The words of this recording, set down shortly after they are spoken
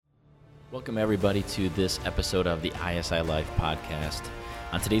Welcome, everybody, to this episode of the ISI Life podcast.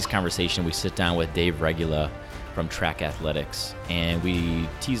 On today's conversation, we sit down with Dave Regula from Track Athletics, and we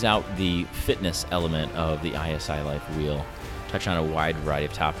tease out the fitness element of the ISI Life wheel, touch on a wide variety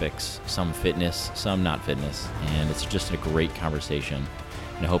of topics, some fitness, some not fitness, and it's just a great conversation,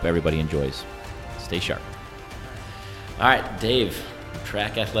 and I hope everybody enjoys. Stay sharp. All right, Dave,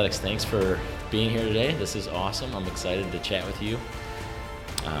 Track Athletics, thanks for being here today. This is awesome. I'm excited to chat with you.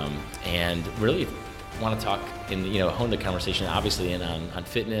 And really want to talk and, hone the conversation obviously in on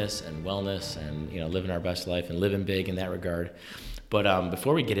fitness and wellness and, living our best life and living big in that regard. But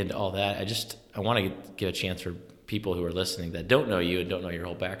before we get into all that, I want to give a chance for people who are listening that don't know you and don't know your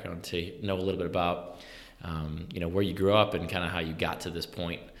whole background to know a little bit about, where you grew up and kind of how you got to this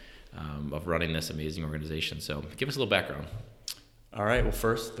point of running this amazing organization. So give us a little background. All right. Well,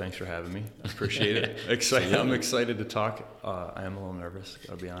 first, thanks for having me. I appreciate it. I'm excited to talk. I am a little nervous,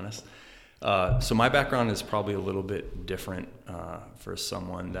 I'll be honest. So my background is probably a little bit different for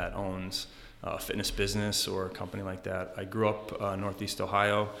someone that owns a fitness business or a company like that. I grew up Northeast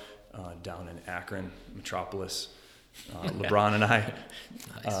Ohio, down in Akron, Metropolis. LeBron and I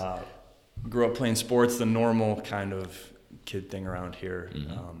Nice. Grew up playing sports, the normal kind of kid thing around here.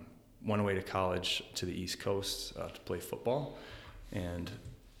 Mm-hmm. Went away to college to the East Coast to play football. And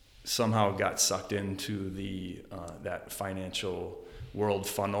somehow got sucked into that financial world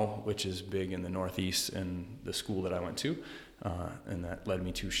funnel, which is big in the Northeast and the school that I went to. And that led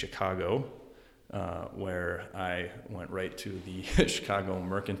me to Chicago, where I went right to the Chicago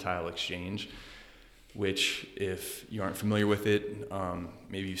Mercantile Exchange, which, if you aren't familiar with it,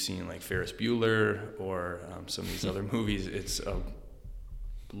 maybe you've seen like Ferris Bueller or some of these other movies. It's a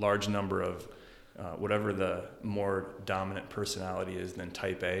large number of whatever the more dominant personality is than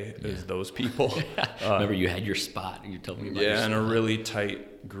type A is those people. Remember you had your spot. You told me about your spot. And a really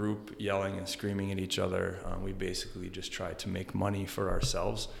tight group yelling and screaming at each other. We basically just tried to make money for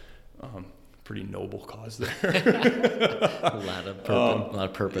ourselves. Pretty noble cause there. a lot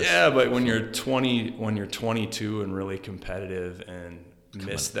of purpose. Yeah, but when you're 22 and really competitive and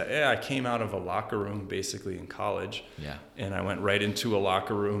I came out of a locker room basically in college. Yeah. And I went right into a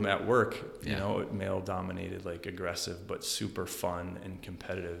locker room at work, male dominated, like aggressive, but super fun and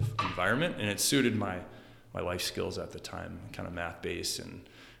competitive environment. And it suited my life skills at the time, kind of math based. And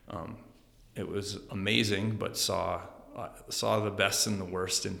it was amazing, but saw the best and the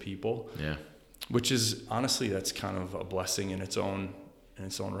worst in people. Yeah. Which is honestly, that's kind of a blessing in its own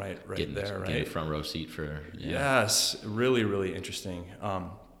right getting a front row seat for. Yes, really, really interesting. I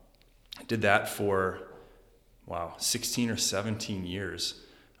did that for 16 or 17 years,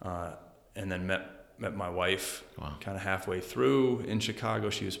 and then met my wife kind of halfway through in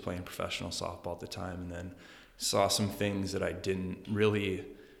Chicago. She was playing professional softball at the time, and then saw some things that I didn't really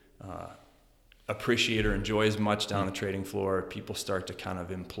appreciate or enjoy as much down the trading floor. People start to kind of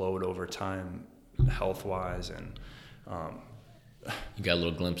implode over time, health-wise, and you got a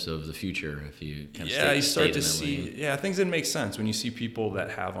little glimpse of the future if you kind of you start to see things that make sense when you see people that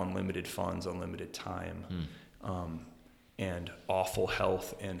have unlimited funds, unlimited time, and awful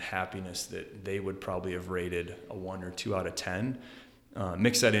health and happiness that they would probably have rated a 1 or 2 out of 10.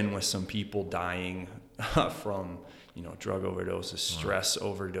 Mix that in with some people dying from drug overdoses, stress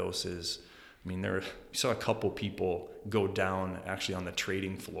overdoses. I mean, you saw a couple people go down actually on the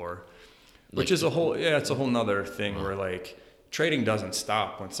trading floor, which is it's a whole nother thing where like trading doesn't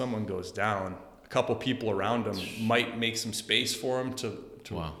stop. When someone goes down, a couple people around them might make some space for them to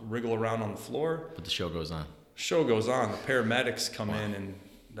wriggle around on the floor. But the show goes on. The paramedics come in and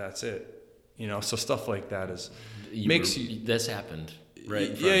that's it. So stuff like that this happened, right?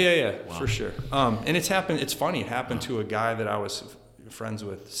 Yeah, for sure. And it's happened. It's funny. It happened to a guy that I was friends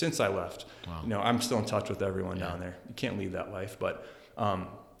with since I left. Wow. I'm still in touch with everyone down there. You can't leave that life, but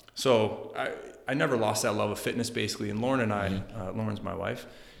so I never lost that love of fitness, basically. And Lauren and I, Lauren's my wife,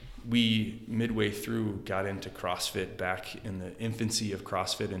 we midway through got into CrossFit back in the infancy of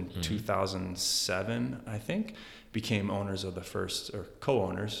CrossFit in 2007, I think. Became owners of the first, or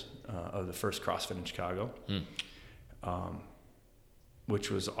co-owners of the first CrossFit in Chicago,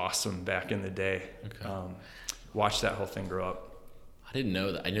 which was awesome back in the day. Okay. Watched that whole thing grow up. I didn't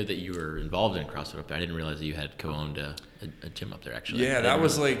know that. I knew that you were involved in CrossFit up there. I didn't realize that you had co-owned a gym up there, actually. Yeah, that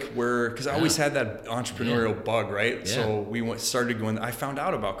was like because I always had that entrepreneurial bug, right? Yeah. So we started going. I found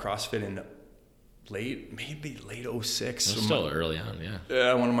out about CrossFit in late 06. So still early on, yeah.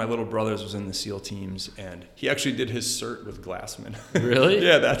 Yeah, one of my little brothers was in the SEAL teams, and he actually did his cert with Glassman. Really?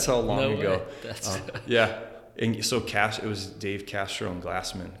 Yeah, that's how long ago. That's yeah. And so it was Dave Castro and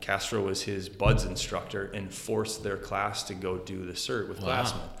Glassman. Castro was his Buds instructor and forced their class to go do the cert with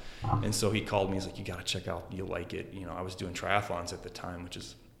Glassman. And so he called me. He's like, you got to check out, you'll like it. You know, I was doing triathlons at the time, which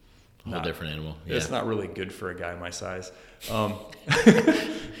is a whole different animal. Yeah. It's not really good for a guy my size. Yeah.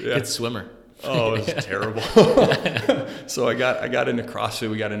 Good swimmer. Oh, it was terrible. So I got into CrossFit.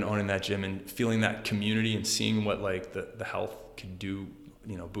 We got into owning that gym and feeling that community and seeing what like the health could do,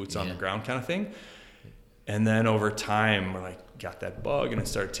 you know, boots on the ground kind of thing. And then over time, we're like, got that bug, and it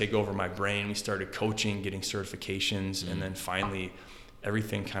started to take over my brain. We started coaching, getting certifications, and then finally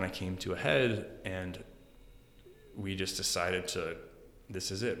everything kind of came to a head, and we just decided this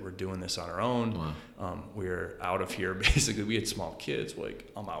is it. We're doing this on our own. Wow. We're out of here. Basically, we had small kids. We're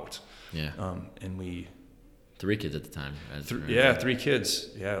like, I'm out. Yeah. And we 3 kids at the time. 3 kids.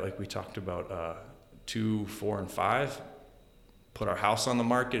 Yeah, like we talked about 2, 4, and 5. Put our house on the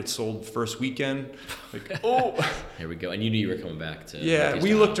market. It sold first weekend. Like, oh. Here we go. And you knew you were coming back to. Yeah,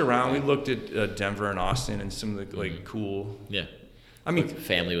 we looked around. We looked at Denver and Austin and some of the like cool. Yeah. I mean,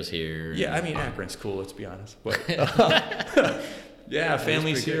 family was here. Yeah, I mean Akron's cool. Let's be honest. But yeah,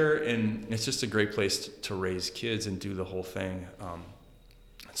 family's here, and it's just a great place to raise kids and do the whole thing.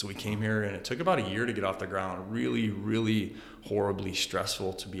 So we came here, and it took about a year to get off the ground. Really, really horribly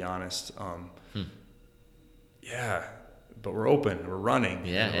stressful, to be honest. Yeah, but we're open. We're running.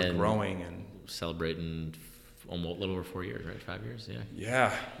 Yeah, and we're growing and celebrating almost a little over 4 years, right? 5 years.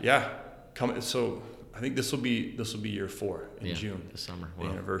 Yeah. Yeah. So I think this will be year 4 in June. This summer. The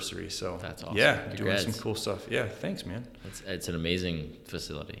anniversary. So that's awesome. Yeah, doing some cool stuff. Yeah, thanks, man. It's an amazing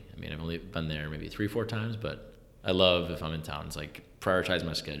facility. I mean, I've only been there maybe 3-4 times, but I love if I'm in town. It's like prioritize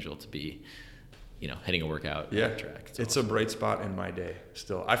my schedule to be, you know, hitting a workout. Yeah, track. It's awesome. A bright spot in my day.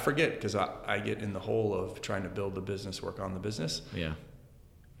 Still, I forget because I get in the hole of trying to build the business, work on the business. Yeah.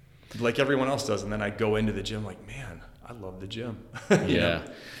 Like everyone else does, and then I go into the gym like, man, I love the gym. Yeah. know?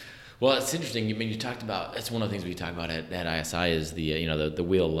 Well, it's interesting. I mean, you talked about, it's one of the things we talk about at ISI is the, you know, the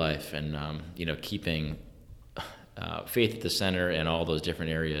wheel of life and, you know, keeping faith at the center and all those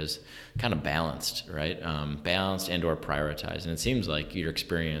different areas kind of balanced, right? Balanced and or prioritized. And it seems like your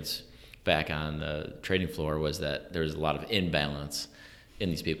experience back on the trading floor was that there was a lot of imbalance in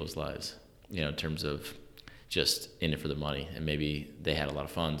these people's lives, you know, in terms of just in it for the money. And maybe they had a lot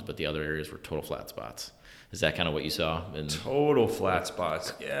of funds, but the other areas were total flat spots. Is that kind of what you saw? Total flat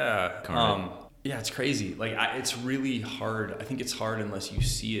spots. Yeah. Yeah, it's crazy. Like, it's really hard. I think it's hard unless you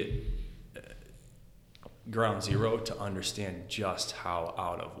see it ground zero to understand just how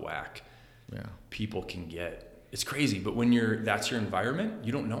out of whack people can get. It's crazy. But when that's your environment,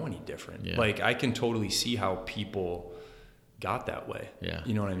 you don't know any different. Yeah. Like, I can totally see how people got that way. Yeah.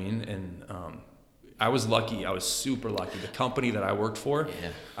 You know what I mean? And, I was lucky. I was super lucky. The company that I worked for,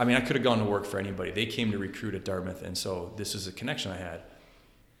 I mean, I could have gone to work for anybody. They came to recruit at Dartmouth, and so this is a connection I had.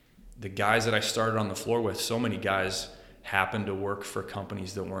 The guys that I started on the floor with, so many guys happened to work for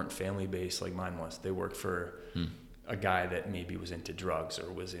companies that weren't family-based like mine was. They worked for a guy that maybe was into drugs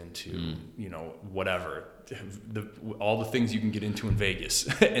or was into, you know, whatever, all the things you can get into in Vegas.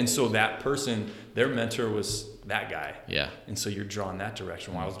 And so that person, their mentor was that guy. Yeah. And so you're drawn that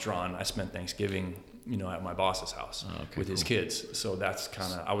direction. When I was drawn, I spent Thanksgiving, you know, at my boss's house with his kids. So that's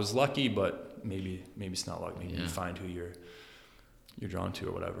kind of, I was lucky, but maybe it's not luck. Maybe you find who you're drawn to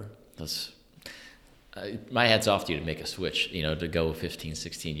or whatever. That's my hat's off to you to make a switch, you know, to go 15,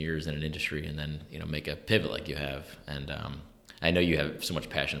 16 years in an industry and then, you know, make a pivot like you have. And I know you have so much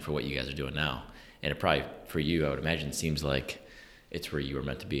passion for what you guys are doing now. And it probably, for you, I would imagine, seems like it's where you were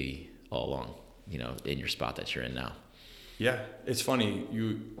meant to be all along, you know, in your spot that you're in now. Yeah, it's funny.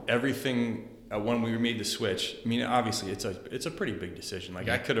 Everything when we made the switch. I mean, obviously, it's a pretty big decision. Like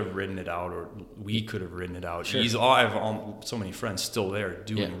I could have written it out, or we could have written it out. Sure. I have so many friends still there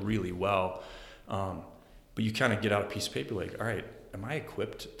doing really well. But you kind of get out a piece of paper, like, all right, am I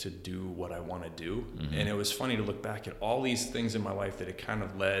equipped to do what I want to do? Mm-hmm. And it was funny to look back at all these things in my life that had kind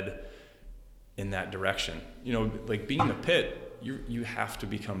of led in that direction. You know, like being in the pit, you have to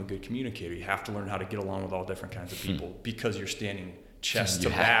become a good communicator. You have to learn how to get along with all different kinds of people because you're standing chest to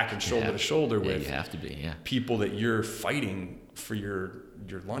back and shoulder to shoulder with you have to be, people that you're fighting for your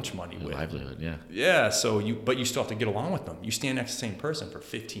lunch money your with. Livelihood, Yeah, so but you still have to get along with them. You stand next to the same person for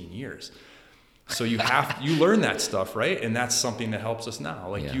 15 years. So you learn that stuff, right? And that's something that helps us now.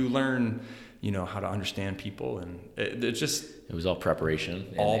 Like you learn, you know, how to understand people, and it was all preparation.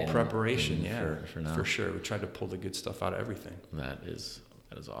 Preparation, for now. For sure. We tried to pull the good stuff out of everything. That is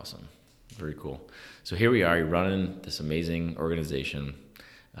awesome. Very cool. So here we are. You're running this amazing organization.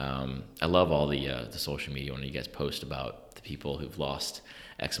 I love all the social media when you guys post about the people who've lost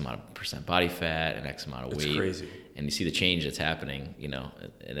X amount of percent body fat and X amount of weight. It's crazy. And you see the change that's happening, you know,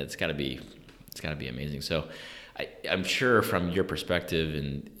 and it's got to be amazing. So I'm sure from your perspective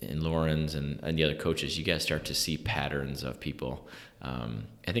and Lauren's and the other coaches, you guys start to see patterns of people.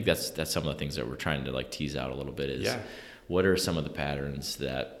 I think that's some of the things that we're trying to like tease out a little bit is what are some of the patterns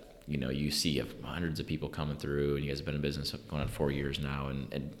that, you know, you see of hundreds of people coming through, and you guys have been in business going on 4 years now,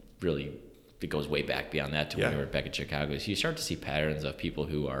 and really it goes way back beyond that to when you were back in Chicago. So you start to see patterns of people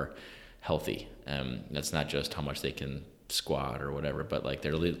who are healthy. That's not just how much they can squat or whatever, but like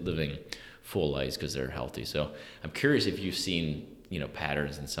they're living full lives because they're healthy. So I'm curious if you've seen, you know,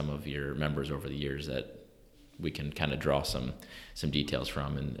 patterns in some of your members over the years that we can kind of draw some details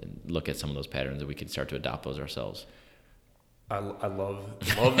from and look at some of those patterns that we can start to adopt those ourselves. I love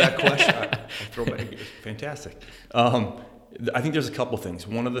that question. I throw back, fantastic. I think there's a couple things.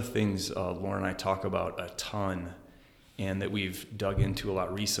 One of the things Lauren and I talk about a ton and that we've dug into a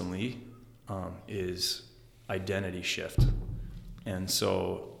lot recently is identity shift. And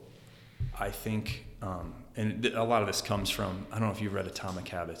so I think, and a lot of this comes from, I don't know if you've read Atomic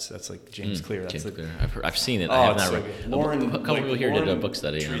Habits. That's like James Clear. That's James Clear. I've seen it. Oh, I have not so read good. it. Lauren, a couple people here did a book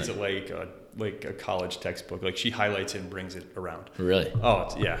study on it. Treats it like a college textbook. Like she highlights it and brings it around. Really?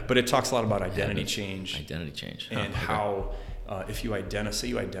 Oh, yeah. But it talks a lot about identity change. Identity change. And how if you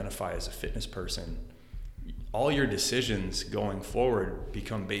identify as a fitness person, all your decisions going forward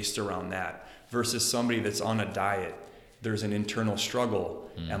become based around that versus somebody that's on a diet. There's an internal struggle.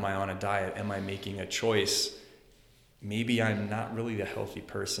 Am I on a diet? Am I making a choice? Maybe I'm not really a healthy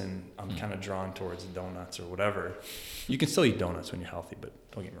person. I'm kind of drawn towards donuts or whatever. You can still eat donuts when you're healthy, but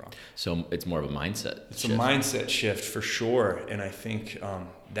don't get me wrong. So it's more of a mindset It's shift. A mindset shift for sure. And I think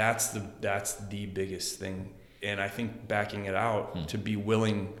that's the biggest thing. And I think backing it out to be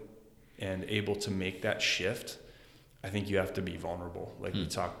willing and able to make that shift, I think you have to be vulnerable. Like we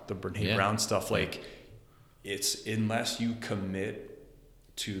talked, the Brene Brown stuff, like it's unless you commit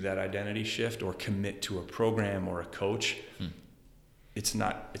to that identity shift or commit to a program or a coach, it's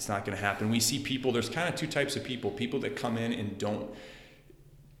not going to happen. We see people, there's kind of two types of people that come in and don't,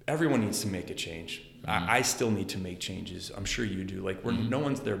 everyone needs to make a change. I still need to make changes. I'm sure you do. Like no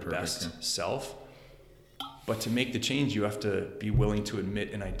one's their best self, but to make the change, you have to be willing to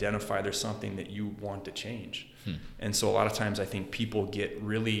admit and identify there's something that you want to change. And so a lot of times I think people get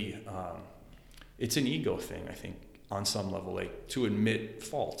really, it's an ego thing, I think, on some level, like to admit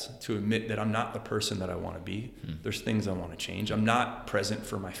fault, to admit that I'm not the person that I want to be. There's things I want to change. I'm not present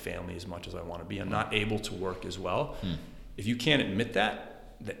for my family as much as I want to be. I'm not able to work as well. If you can't admit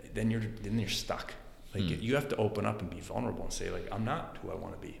that, then you're stuck. Like you have to open up and be vulnerable and say, like, I'm not who I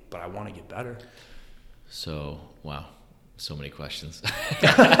want to be, but I want to get better. So, wow. So many questions.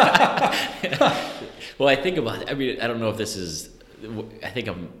 Well, I think about it. I mean, I don't know if this is, I think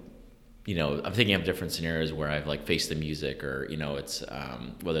I'm thinking of different scenarios where I've like faced the music or, you know, it's,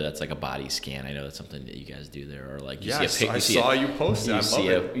 whether that's like a body scan. I know that's something that you guys do there, or like you saw you post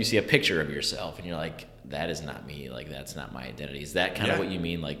it. You see a picture of yourself and you're like, that is not me. Like, that's not my identity. Is that kind of what you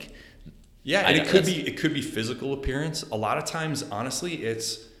mean? Like, yeah. And it could be physical appearance. A lot of times, honestly,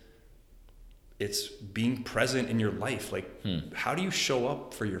 it's being present in your life. Like, how do you show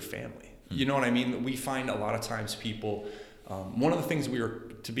up for your family? You know what I mean? We find a lot of times people, one of the things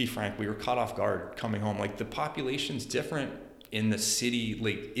to be frank, we were caught off guard coming home. Like the population's different in the city,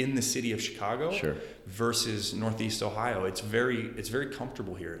 like in the city of Chicago versus Northeast Ohio. It's very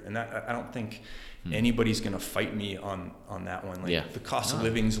comfortable here. And that, I don't think anybody's going to fight me on that one. Like the cost of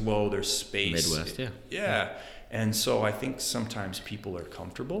living's low, there's space. Midwest, Yeah. And so I think sometimes people are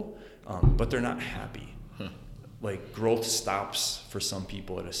comfortable, but they're not happy. Like growth stops for some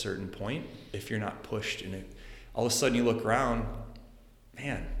people at a certain point if you're not pushed, and all of a sudden you look around,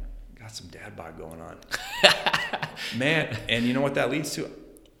 man, got some dad bod going on. Man, and you know what that leads to?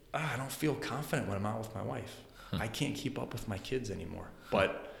 I don't feel confident when I'm out with my wife. I can't keep up with my kids anymore.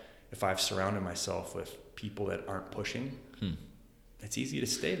 But if I've surrounded myself with people that aren't pushing, it's easy to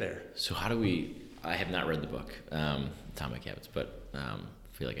stay there. So how do I have not read the book, Atomic Habits, but I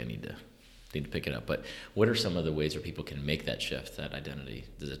feel like I need to pick it up. But what are some of the ways where people can make that shift, that identity?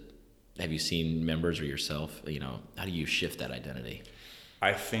 Have you seen members or yourself, you know, how do you shift that identity?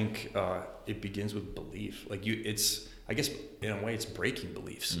 I think it begins with belief. Like I guess in a way it's breaking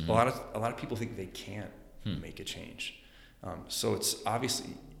beliefs. A lot of people think they can't make a change. So it's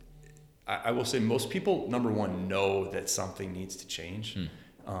obviously, I will say most people, number one, know that something needs to change.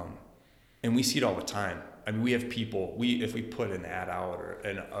 And we see it all the time. I mean, we have people, if we put an ad out or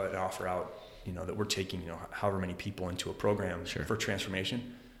an offer out, you know, that we're taking, you know, however many people into a program for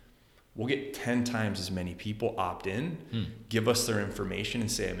transformation, we'll get 10 times as many people opt in, give us their information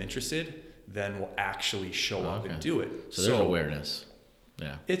and say, I'm interested, then we'll actually show up and do it. So there's awareness.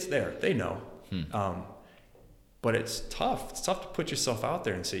 Yeah. It's there. They know. But it's tough. It's tough to put yourself out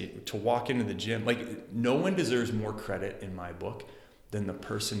there and say, to walk into the gym. Like, no one deserves more credit in my book than the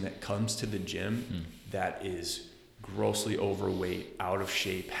person that comes to the gym that is grossly overweight, out of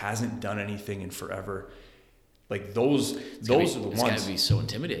shape, hasn't done anything in forever. Like, those are the ones. It's got to be so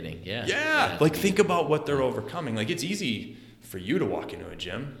intimidating. Yeah. Yeah. Like, think about what they're overcoming. Like, it's easy for you to walk into a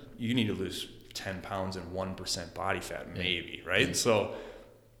gym. You need to lose 10 pounds and 1% body fat, maybe, right? Yeah. So...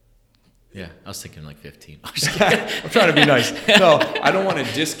 Yeah, I was thinking like 15. I'm trying to be nice. No, I don't want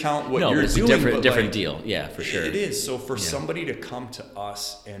to discount what you're it's doing. A different deal. Yeah, for sure. It is. So for somebody to come to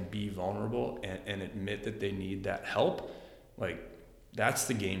us and be vulnerable and admit that they need that help, like, that's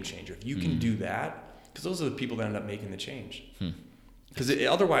the game changer. If you can do that, because those are the people that end up making the change. Because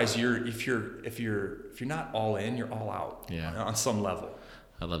otherwise, if you're not all in, you're all out. Yeah. On some level.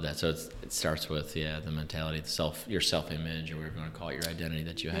 I love that. So it starts with the mentality, your self-image, or whatever you want to call it, your identity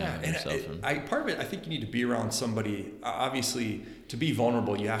that you have in yourself. Part of it, I think you need to be around somebody. Obviously, to be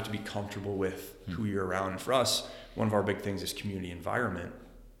vulnerable, you have to be comfortable with who you're around. And for us, one of our big things is community environment.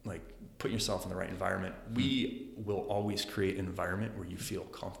 Like, putting yourself in the right environment. We will always create an environment where you feel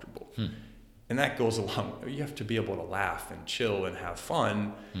comfortable. And that goes along. You have to be able to laugh and chill and have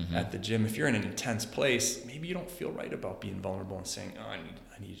fun at the gym. If you're in an intense place, maybe you don't feel right about being vulnerable and saying, "Oh, I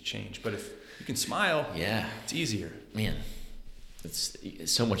need to change." But if you can smile, it's easier. Man, it's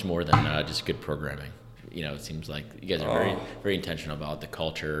so much more than just good programming. It seems like you guys are very, very intentional about the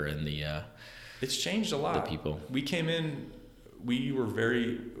culture and the. It's changed a lot. The people. We came in. We've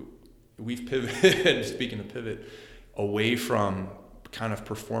pivoted. Speaking of pivot, away from kind of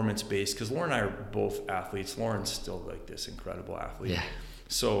performance based, because Lauren and I are both athletes. Lauren's still like this incredible athlete. Yeah.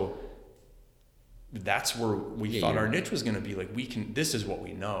 So that's where we thought our niche was going to be. Like, this is what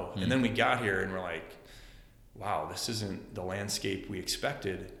we know. And then we got here and we're like, wow, this isn't the landscape we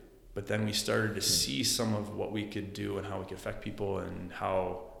expected. But then we started to see some of what we could do and how we could affect people and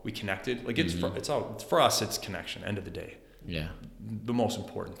how we connected. Like, for us, it's connection, end of the day. Yeah. The most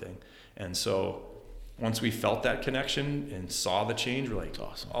important thing. And so once we felt that connection and saw the change, we're like,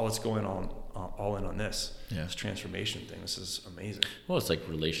 awesome. Oh, let's go in all in on this. Yeah. This transformation thing. This is amazing. Well, it's like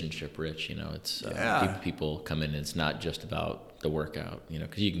relationship rich, It's people come in and it's not just about the workout,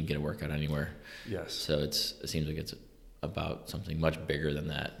 because you can get a workout anywhere. Yes. So it seems like it's about something much bigger than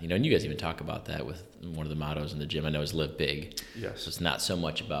that, and you guys even talk about that with one of the mottos in the gym. I know is live big. Yes. So it's not so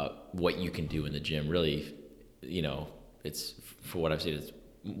much about what you can do in the gym, really. It's, for what I've seen, it's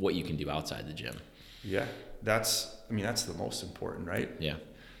what you can do outside the gym. Yeah, that's the most important, right? Yeah.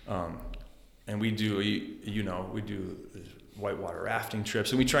 And we do whitewater rafting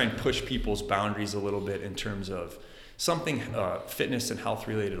trips, and we try and push people's boundaries a little bit in terms of something fitness and health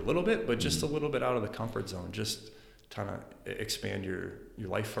related a little bit, but just a little bit out of the comfort zone, just trying to expand your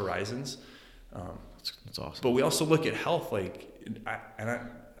life horizons. That's awesome. But we also look at health,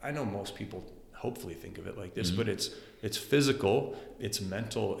 I know most people hopefully think of it like this, but it's physical, it's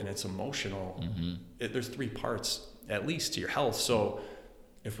mental, and it's emotional. There's 3 parts at least to your health. So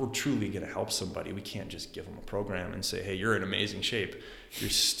if we're truly going to help somebody, we can't just give them a program and say, hey, you're in amazing shape. You're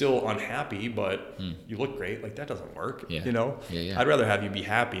still unhappy, but you look great. Like, that doesn't work. Yeah. I'd rather have you be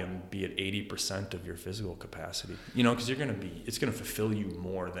happy and be at 80% of your physical capacity, because it's going to fulfill you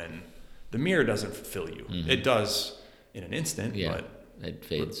more than the mirror doesn't fulfill you. It does in an instant, but it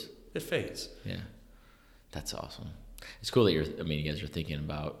fades. It fades. Yeah. That's awesome. It's cool that you guys are thinking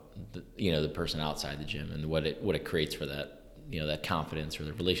about the person outside the gym and what it creates for that, that confidence or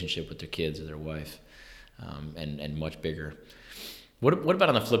the relationship with their kids or their wife, and much bigger. What about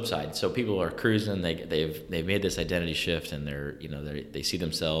on the flip side? So people are cruising, they've made this identity shift, and they see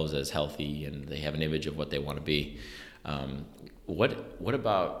themselves as healthy and they have an image of what they want to be. What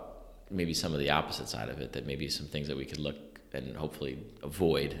about maybe some of the opposite side of it, that maybe some things that we could look and hopefully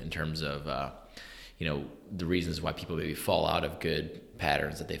avoid in terms of the reasons why people maybe fall out of good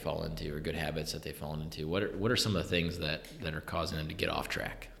patterns that they fall into or good habits that they've fallen into? What are some of the things that are causing them to get off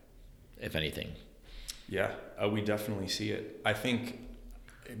track, if anything? Yeah, we definitely see it. I think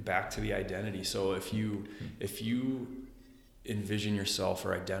back to the identity. So if you envision yourself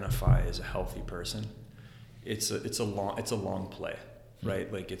or identify as a healthy person, it's a long play,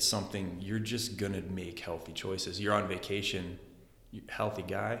 right? Like, it's something you're just gonna make healthy choices. You're on vacation, healthy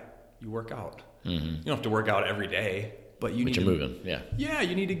guy, you work out. You don't have to work out every day, but you need to moving. Yeah,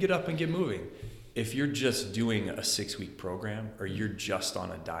 you need to get up and get moving. If you're just doing a 6-week program or you're just on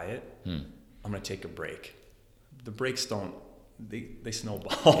a diet, I'm going to take a break. The breaks they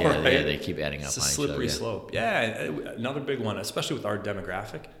snowball. Yeah, right? Yeah, they keep adding up. It's a slippery slope. Yeah, another big one, especially with our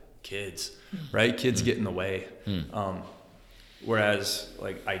demographic, kids, right? Kids get in the way. Whereas,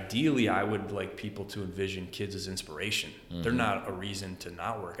 like, ideally, I would like people to envision kids as inspiration. Mm-hmm. They're not a reason to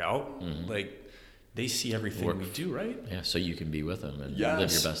not work out. Mm-hmm. Like, they see everything we do, right? Yeah, so you can be with them and Yes.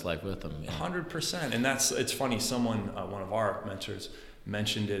 live your best life with them. Yeah. 100%. And it's funny, someone, one of our mentors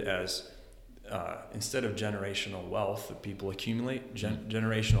mentioned it as instead of generational wealth that people accumulate,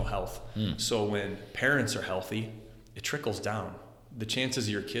 generational health. So when parents are healthy, it trickles down. The chances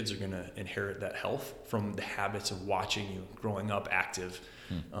your kids are going to inherit that health from the habits of watching you growing up active.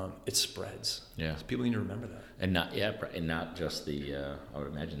 It spreads. Yeah. So people need to remember that. And not just the I would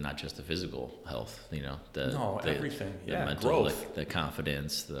imagine not just the physical health, the everything. The yeah, mental, growth, the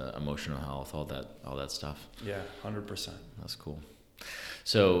confidence, the emotional health, all that stuff. Yeah, 100%. That's cool.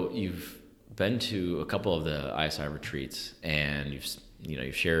 So you've been to a couple of the ISI retreats, and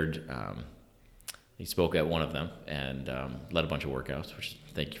you've shared. You spoke at one of them and led a bunch of workouts, which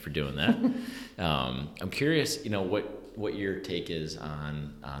thank you for doing that. I'm curious, what your take is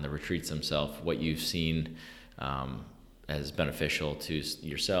on the retreats themselves, what you've seen as beneficial to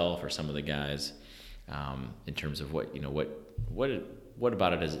yourself or some of the guys in terms of what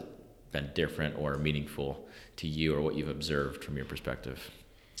about it has been different or meaningful to you, or what you've observed from your perspective.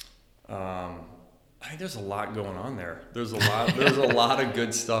 I think there's a lot going on there. There's a lot of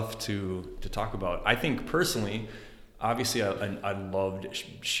good stuff to talk about. I think personally, obviously, I loved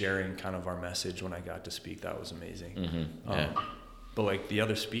sharing kind of our message when I got to speak. That was amazing. Mm-hmm. Yeah. But like the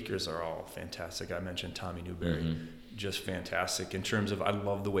other speakers are all fantastic. I mentioned Tommy Newberry, just fantastic in terms of, I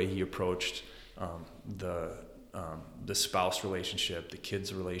love the way he approached the spouse relationship, the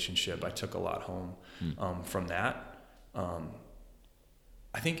kids relationship. I took a lot home from that.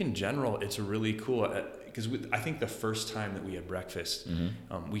 I think in general, it's really cool because I think the first time that we had breakfast,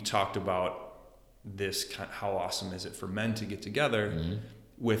 we talked about this, how awesome is it for men to get together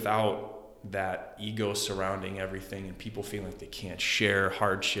without that ego surrounding everything and people feeling like they can't share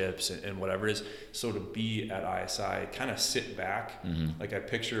hardships and whatever it is. So to be at ISI, kind of sit back, like I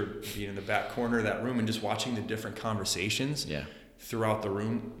picture being in the back corner of that room and just watching the different conversations. Yeah. Throughout the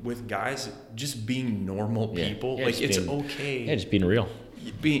room with guys, just being normal people. Yeah, like it's okay. Yeah, just being real.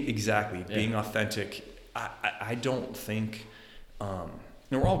 Being authentic. I don't think,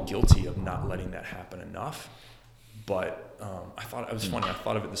 we're all guilty of not letting that happen enough. But I thought it was funny. I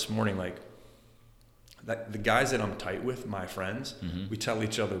thought of it this morning, like that the guys that I'm tight with, my friends, we tell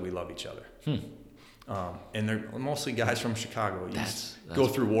each other we love each other. And they're mostly guys from Chicago. You go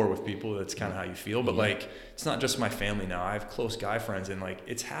through war with people. That's kind of how you feel. But like, it's not just my family now. I have close guy friends, and like,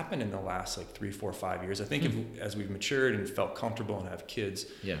 it's happened in the last like 3, 4, 5 years. I think as we've matured and felt comfortable and have kids,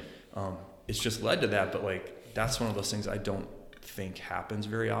 it's just led to that. But like, that's one of those things I don't think happens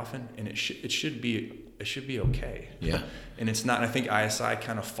very often, and it should be okay. Yeah. And it's not. And I think ISI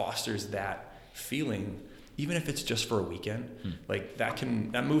kind of fosters that feeling. Even if it's just for a weekend, like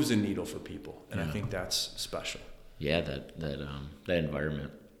that moves the needle for people, and I think that's special. Yeah, that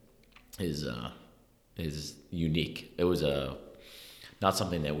environment is unique. It was not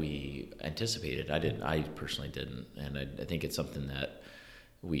something that we anticipated. I personally didn't, and I think it's something that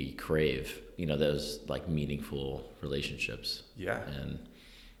we crave. Those like meaningful relationships. Yeah,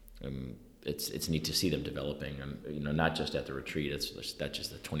 and it's neat to see them developing, and not just at the retreat. That's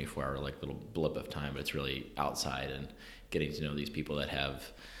just a 24-hour like little blip of time, but it's really outside and getting to know these people that have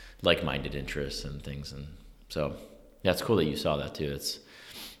like-minded interests and things. And so it's cool that you saw that too. It's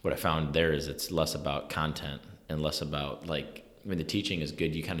what I found there is it's less about content and less about the teaching is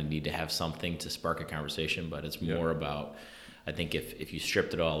good. You kind of need to have something to spark a conversation, but it's more about, I think if you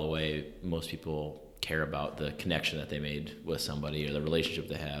stripped it all away, most people care about the connection that they made with somebody or the relationship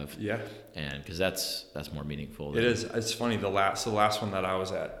they have. Yeah. And because that's more meaningful. It is. It's funny. The last one that I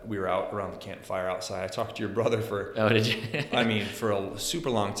was at, we were out around the campfire outside. I talked to your brother for, oh, did you? For a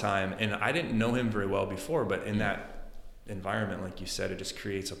super long time. And I didn't know him very well before, but in that environment, like you said, it just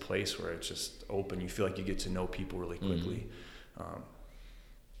creates a place where it's just open. You feel like you get to know people really quickly.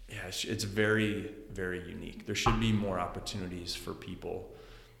 It's very, very unique. There should be more opportunities for people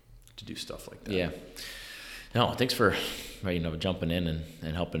to do stuff like that. Yeah. No, thanks for jumping in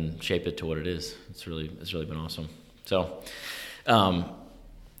and helping shape it to what it is. It's really been awesome. So, I'm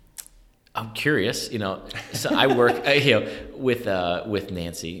curious. So I work with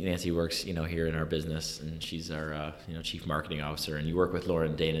Nancy. Nancy works here in our business, and she's our chief marketing officer. And you work with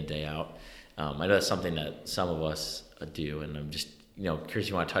Lauren day in and day out. I know that's something that some of us do, and I'm just curious,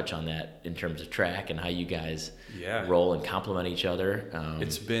 you want to touch on that in terms of track and how you guys roll and complement each other.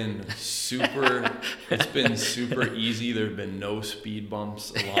 It's been super easy. There have been no speed bumps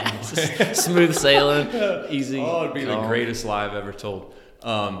along the way. Smooth sailing, easy. Oh, it'd be the greatest lie I've ever told.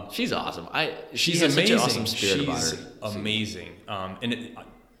 She's awesome. She She's has amazing. such an awesome spirit about her. She's amazing.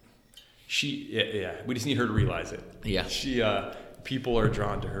 We just need her to realize it. Yeah. People are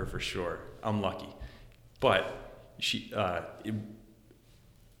drawn to her for sure. I'm lucky. But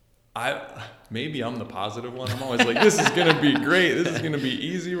maybe I'm the positive one. I'm always like, this is going to be great. This is going to be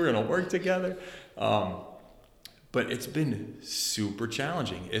easy. We're going to work together. But it's been super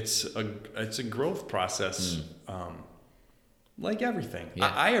challenging. It's a growth process. Like everything.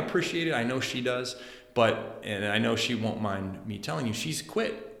 Yeah. I appreciate it. I know she does, and I know she won't mind me telling you, she's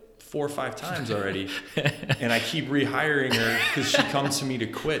quit 4 or 5 times already. And I keep rehiring her because she comes to me to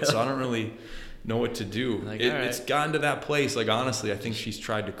quit. So I don't really know what to do. Like, It's gotten to that place. Like, honestly, I think she's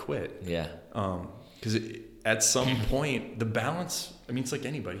tried to quit. Yeah. Because at some point, the balance, I mean, it's like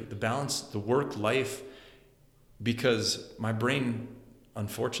anybody, the balance, the work life, because my brain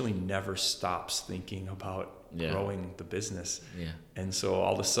unfortunately never stops thinking about growing the business. Yeah. And so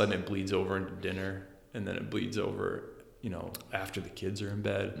all of a sudden it bleeds over into dinner, and then it bleeds over, after the kids are in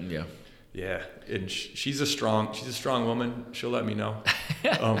bed. Yeah. Yeah. And she's a strong woman. She'll let me know,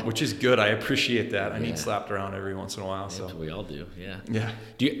 which is good. I appreciate that. I need slapped around every once in a while. So we all do. Yeah. Yeah.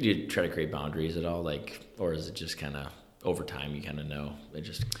 Do you try to create boundaries at all? Or is it just kind of over time, you kind of know it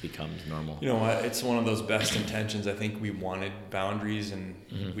just becomes normal? You know what? It's one of those best intentions. I think we wanted boundaries, and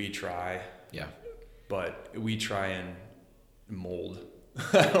we try. Yeah. But we try and mold.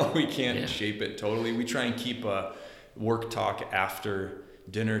 We can't shape it totally. We try and keep a work talk after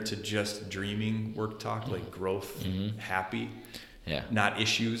dinner to just dreaming work talk, like growth, happy, not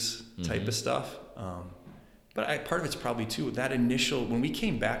issues type of stuff. But part of it's probably too, that initial, when we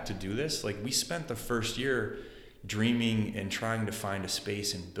came back to do this, like we spent the first year dreaming and trying to find a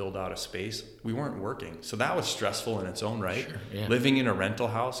space and build out a space. We weren't working. So that was stressful in its own right. Sure, yeah. Living in a rental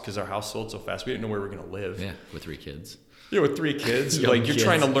house because our house sold so fast. We didn't know where we were going to live. Yeah, with 3 kids. Yeah, with 3 kids. Young you're kids.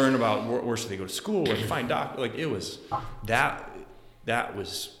 trying to learn about where should they go to school and find doctor. Like it was, that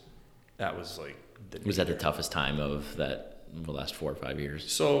was like. Was that the toughest time of the last 4 or 5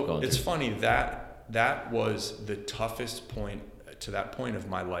 years? So it's funny that was the toughest point to that point of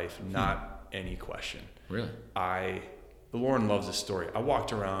my life, not any question. Really? Lauren loves this story. I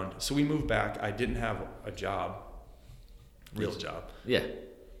walked around. So we moved back. I didn't have a job, real job. Yeah.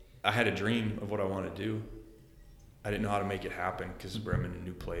 I had a dream of what I wanted to do. I didn't know how to make it happen because I'm in a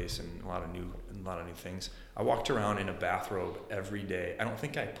new place and a lot of new things. I walked around in a bathrobe every day. I don't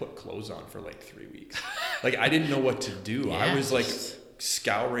think I put clothes on for like 3 weeks. Like I didn't know what to do. Yeah, I was like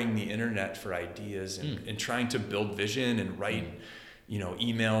scouring the internet for ideas and trying to build vision and write,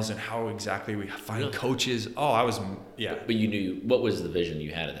 emails and how exactly we find coaches. Oh, I was, But you knew, what was the vision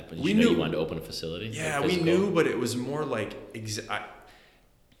you had at that point? Did you know you wanted to open a facility? Yeah, like we knew, but it was more like,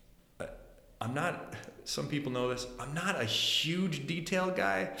 I'm not, some people know this, I'm not a huge detail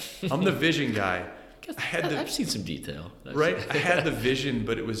guy. I'm the vision guy. I've seen some detail. Right? I had the vision,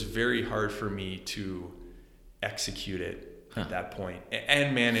 but it was very hard for me to execute it at that point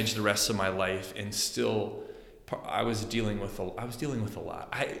and manage the rest of my life. And still, I was dealing with a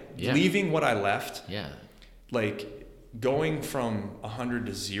lot. Leaving what I left, like going from 100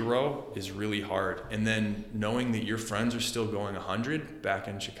 to 0 is really hard. And then knowing that your friends are still going 100 back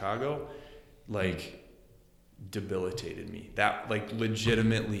in Chicago, debilitated me. That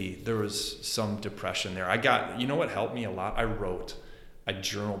legitimately, there was some depression there. You know what helped me a lot? I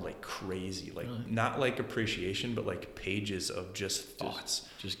journaled like crazy, not like appreciation, but like pages of just thoughts.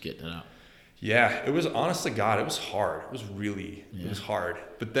 Just getting it out. Yeah, it was, honest to God, it was hard. It was really, it was hard.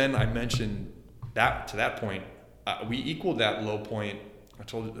 But then I mentioned that to that point, we equaled that low point. I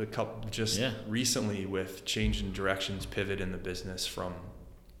told a couple recently with change in directions, pivot in the business from,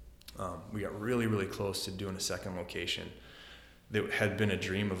 we got really, really close to doing a second location that had been a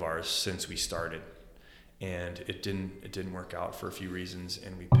dream of ours since we started. And it didn't work out for a few reasons,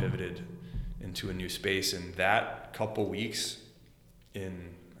 and we pivoted into a new space. And that couple weeks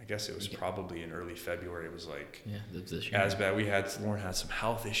I guess it was probably in early February, it was like as bad. Lauren had some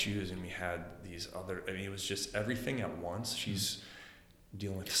health issues, and we had these other, it was just everything at once. She's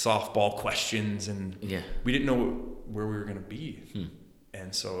dealing with softball questions, and we didn't know where we were going to be.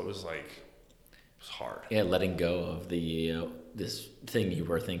 And so it was hard. Yeah, letting go of the this thing you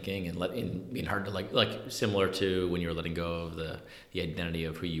were thinking, and being hard to like similar to when you were letting go of the identity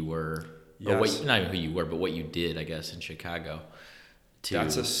of who you were, or not even who you were, but what you did, I guess, in Chicago.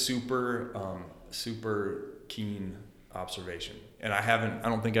 That's a super keen observation, and I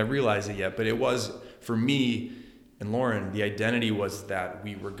don't think I realized it yet, but it was for me and Lauren. The identity was that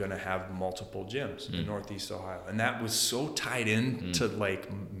we were going to have multiple gyms in Northeast Ohio, and that was so tied in to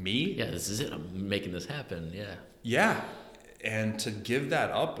me. Yeah, this is it. I'm making this happen. Yeah, And to give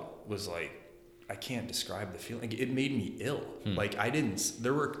that up was like, I can't describe the feeling. Like, it made me ill. Like,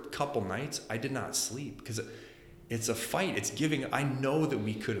 there were a couple nights I did not sleep because it's a fight. It's giving. I know that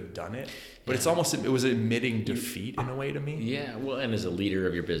we could have done it, but it was admitting defeat in a way to me. Yeah. Well, and as a leader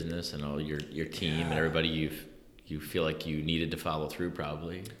of your business and all your team and everybody, you feel like you needed to follow through,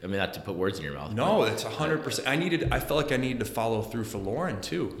 probably. I mean, not to put words in your mouth. No, that's 100%. I felt like I needed to follow through for Lauren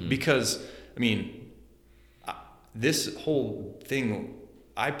too, because I mean, this whole thing,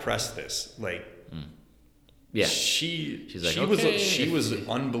 I pressed this like. Yeah. She's like, she was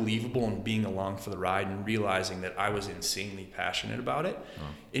unbelievable in being along for the ride and realizing that I was insanely passionate about it. Oh.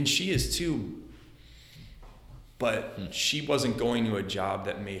 And she is too, but she wasn't going to a job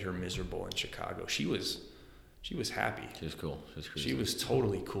that made her miserable in Chicago. She was happy. She was cool. She was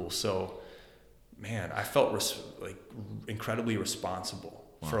totally cool. So, man, I felt incredibly responsible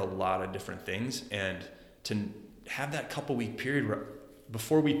for a lot of different things. And to have that couple week period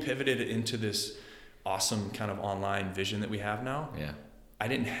before we pivoted into this awesome kind of online vision that we have now. Yeah. I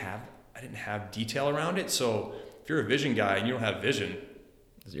didn't have detail around it. So if you're a vision guy and you don't have vision,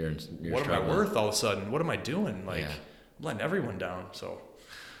 you're what struggling. Am I worth all of a sudden? What am I doing? Like, I'm letting everyone down. So I'm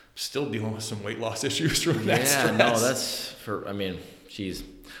still dealing with some weight loss issues from that stress. No, that's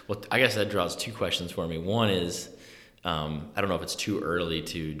I guess that draws two questions for me. One is, I don't know if it's too early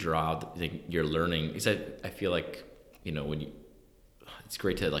to draw your learning, because I feel like, it's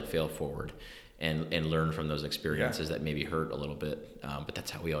great to like fail forward and learn from those experiences that maybe hurt a little bit. But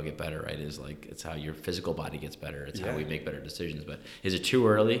that's how we all get better, right? It's how your physical body gets better. It's how we make better decisions. But is it too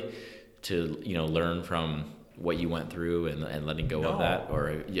early to, learn from what you went through and letting go of that?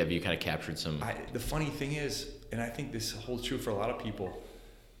 Or have you kind of captured some? The funny thing is, and I think this holds true for a lot of people,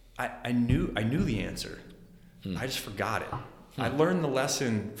 I knew the answer. I just forgot it. I learned the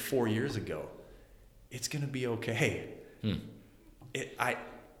lesson 4 years ago. It's going to be okay.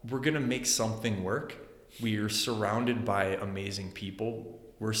 We're going to make something work. We are surrounded by amazing people.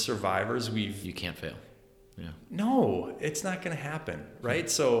 We're survivors. You can't fail. Yeah. No, it's not going to happen. Right.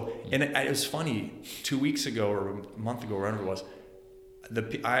 So, and it was funny, 2 weeks ago or a month ago, whatever it was,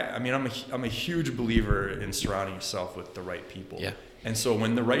 I'm a huge believer in surrounding yourself with the right people. Yeah. And so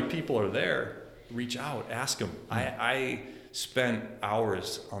when the right people are there, reach out, ask them. I spent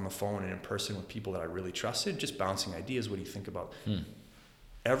hours on the phone and in person with people that I really trusted, just bouncing ideas. What do you think about?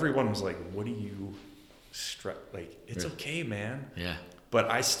 Everyone was like, what do you it's okay, man. Yeah. But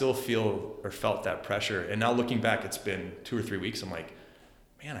I still felt that pressure. And now looking back, it's been 2 or 3 weeks. I'm like,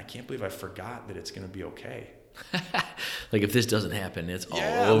 man, I can't believe I forgot that it's going to be okay. Like, if this doesn't happen, it's all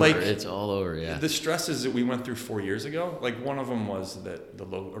over. It's all over. Yeah. The stresses that we went through 4 years ago, like one of them was that the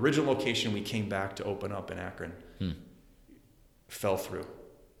original location we came back to open up in Akron fell through,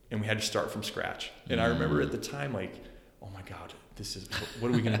 and we had to start from scratch. And I remember at the time, like, oh my God, what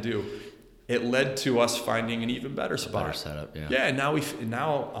are we going to do? It led to us finding an even better spot. Better setup, yeah. Yeah, and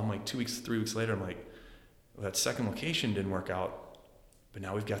now I'm like 3 weeks later, I'm like, well, that second location didn't work out, but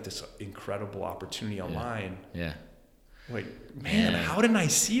now we've got this incredible opportunity online. Yeah. Like, man, how didn't I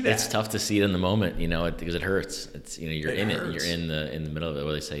see that? It's tough to see it in the moment, because it hurts. It's, you're in it. You're in the middle of it.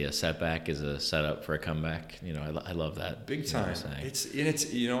 What they say, a setback is a setup for a comeback. I love that. Big time.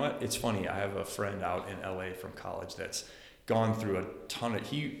 It's you know what? It's funny. I have a friend out in LA from college that's gone through a ton of,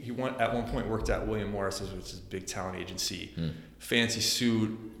 he went at one point worked at William Morris's, which is a big talent agency, fancy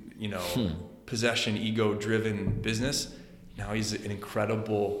suit, possession, ego driven business. Now he's an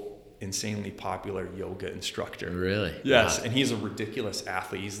incredible, insanely popular yoga instructor. Really? Yes. Wow. And he's a ridiculous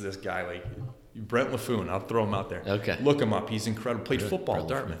athlete. He's this guy like Brent LaFoon. I'll throw him out there. Okay. Look him up. He's incredible. Played football at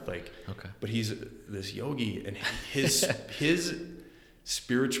Dartmouth. But he's this yogi, and his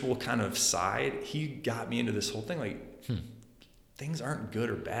spiritual kind of side, he got me into this whole thing. Like, things aren't good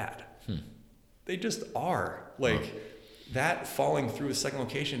or bad. They just are. That falling through a second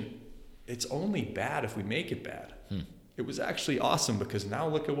location, it's only bad if we make it bad. It was actually awesome because now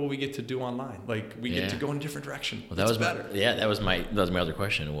look at what we get to do online. Like, we get to go in a different direction. Well, that was better. That was my other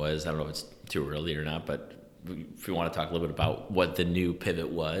question was, I don't know if it's too early or not, but if we want to talk a little bit about what the new pivot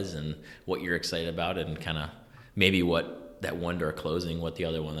was and what you're excited about, and kind of maybe what that one door closing, what the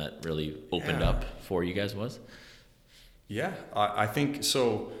other one that really opened up for you guys was. Yeah, I think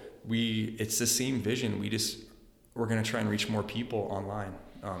so. It's the same vision. We're going to try and reach more people online.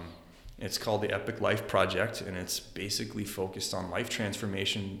 It's called the Epic Life Project, and it's basically focused on life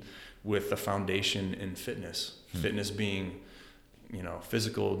transformation with the foundation in fitness. Fitness being,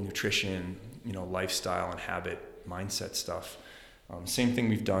 physical, nutrition, lifestyle and habit, mindset stuff. Same thing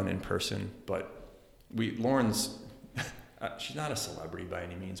we've done in person, but Lauren's, she's not a celebrity by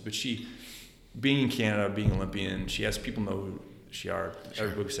any means, but she being in Canada, being Olympian, people know who she are. Sure.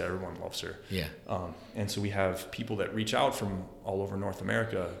 Everyone loves her. Yeah. And so we have people that reach out from all over North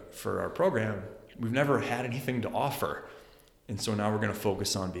America for our program. We've never had anything to offer. And so now we're going to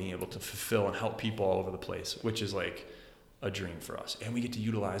focus on being able to fulfill and help people all over the place, which is like a dream for us. And we get to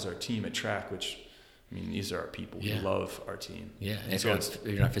utilize our team at track, which, I mean, these are our people. We love our team. Yeah. And so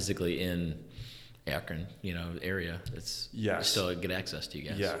you're not physically in Akron, area, you still get access to you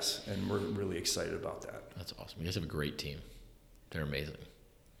guys. Yes, and we're really excited about that. That's awesome. You guys have a great team. They're amazing.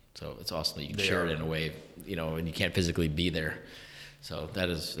 So it's awesome that you can share it in a way, and you can't physically be there. So that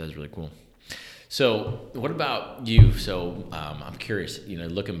is really cool. So what about you? So I'm curious,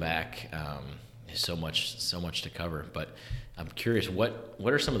 looking back, there's so much to cover, but I'm curious, what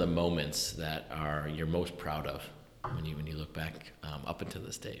are some of the moments that you're most proud of when you look back up into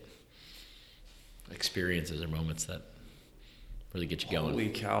this date? Experiences or moments that really get you going? Holy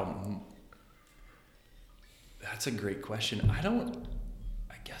cow. That's a great question. I don't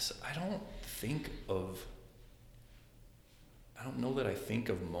know that I think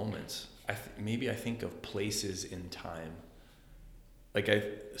of moments. Maybe I think of places in time. Like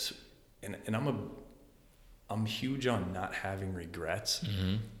I'm huge on not having regrets.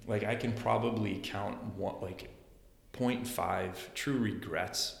 Mm-hmm. Like I can probably count 0.5 true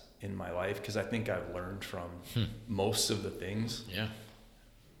regrets in my life, because I think I've learned from most of the things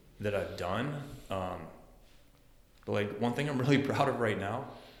that I've done. But like one thing I'm really proud of right now,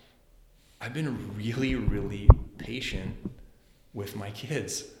 I've been really, really patient with my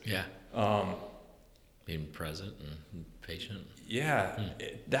kids. Yeah. Being present and patient. Yeah,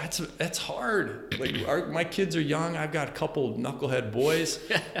 that's hard. Like my kids are young. I've got a couple knucklehead boys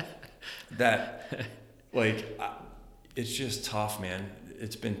that it's just tough, man.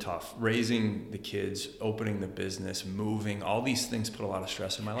 It's been tough. Raising the kids, opening the business, moving, all these things put a lot of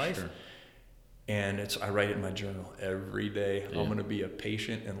stress in my life. Sure. And I write it in my journal every day. Yeah. I'm going to be a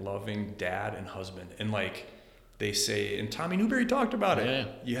patient and loving dad and husband. And they say, and Tommy Newberry talked about it. Yeah.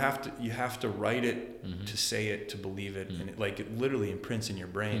 You have to write it, to say it, to believe it. And it literally imprints in your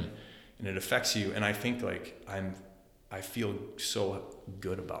brain and it affects you. And I think I feel so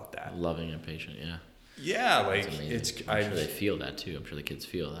good about that. Loving and patient. Yeah. Yeah. I'm sure they feel that too. I'm sure the kids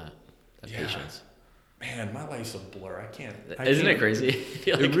feel that patience. Man, my life's a blur. Isn't it crazy?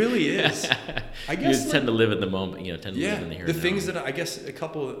 It really is. I guess you tend to live in the moment, tend to live in the here and now. The things that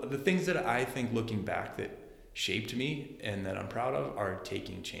the things that I think looking back that shaped me and that I'm proud of are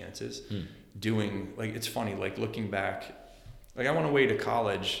taking chances, doing, it's funny, looking back, I went away to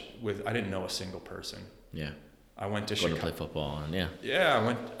college I didn't know a single person. Yeah. I went to Chicago to play football and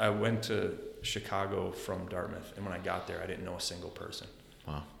Yeah, I went to Chicago from Dartmouth, and when I got there, I didn't know a single person.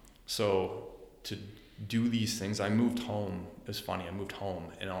 Wow. So to do these things, I moved home. It was funny. I moved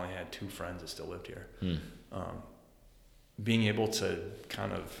home and I only had 2 friends that still lived here. Being able to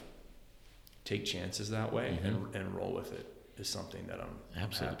kind of take chances that way and roll with it is something that I'm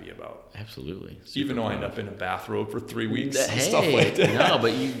happy about. Absolutely. Even though I end up in a bathrobe for 3 weeks and stuff like that. No,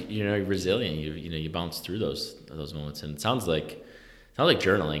 but you're resilient. You bounce through those moments, and it sounds like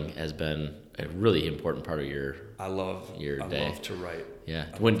journaling has been a really important part of your day. I love to write. Yeah.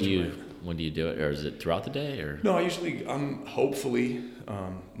 When do you do it, or is it throughout the day, or? No, I usually hopefully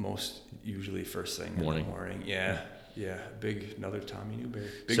usually first thing in the morning. Yeah. Another Tommy Newberry.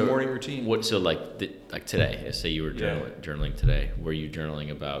 Morning routine. Today, say you were journaling today. Were you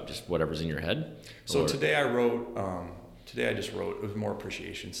journaling about just whatever's in your head? So today I wrote. Today I just wrote. It was more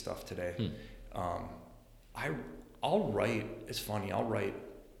appreciation stuff today. I'll write. It's funny. I'll write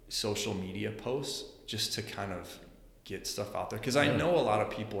social media posts just to kind of get stuff out there, because I know a lot of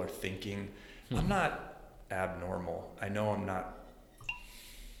people are thinking I'm not abnormal. I know I'm not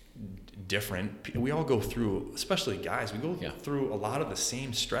different. We all go through, especially guys, we go through a lot of the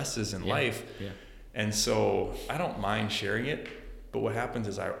same stresses in life. Yeah. And so I don't mind sharing it, but what happens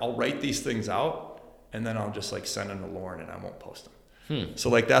is I'll write these things out and then I'll just send them to Lauren and I won't post them. So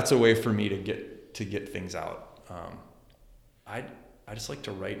that's a way for me to get things out. I just like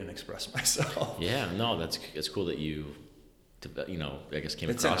to write and express myself. Yeah, no, it's cool that you I guess came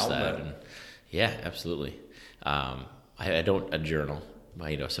it's across an that. outlet. And yeah, absolutely. I don't journal.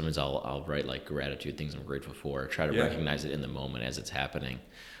 But, sometimes I'll write gratitude, things I'm grateful for, try to recognize it in the moment as it's happening.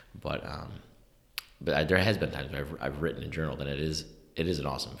 But there has been times where I've written and journaled, and it is an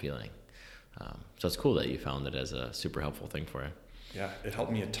awesome feeling. So it's cool that you found it as a super helpful thing for you. Yeah, it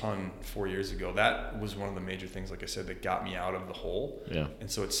helped me a ton 4 years ago. That was one of the major things, like I said, that got me out of the hole. Yeah.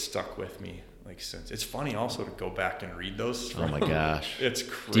 And so it's stuck with me since. It's funny also to go back and read those. Oh my gosh. It's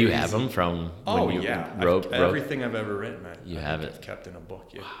crazy. Do you have them from when you wrote? Everything I've ever written, I've kept in a book.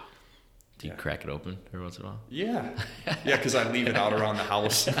 Yeah. Wow. Do you crack it open every once in a while? Yeah, because I leave it out around the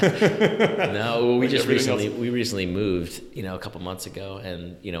house. No, we just recently moved, a couple months ago,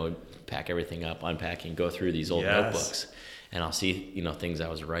 and pack everything up, unpacking, go through these old notebooks, and I'll see things I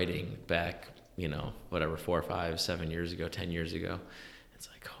was writing back, 4, 5, 7 years ago, 10 years ago. It's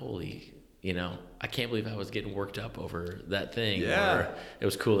like, holy, I can't believe I was getting worked up over that thing. Yeah, or it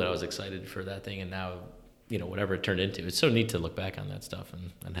was cool that I was excited for that thing, and now whatever it turned into. It's so neat to look back on that stuff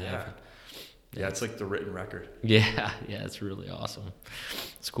and have. Yeah, it's like the written record. Yeah, it's really awesome.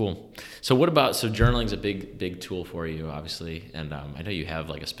 It's cool. So journaling's a big tool for you, obviously, and I know you have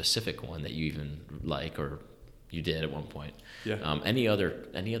like a specific one that you even like, or you did at one point. Yeah. Any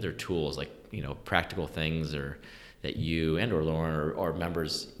other tools, like practical things, or that you or Lauren or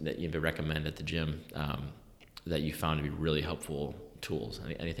members that you recommend at the gym that you found to be really helpful tools?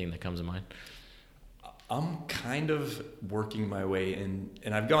 Anything that comes to mind? I'm kind of working my way in,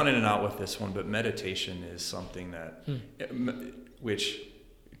 and I've gone in and out with this one, but meditation is something that, which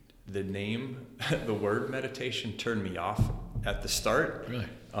the word meditation turned me off at the start. Really?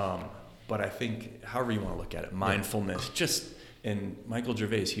 But I think, however you want to look at it, mindfulness, and Michael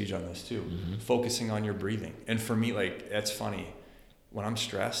Gervais is huge on this too, focusing on your breathing. And for me, like, that's funny. When I'm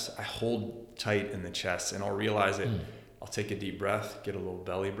stressed, I hold tight in the chest, and I'll realize it. I'll take a deep breath, get a little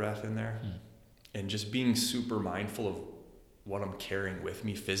belly breath in there. And just being super mindful of what I'm carrying with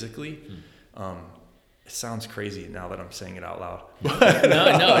me physically. It sounds crazy now that I'm saying it out loud.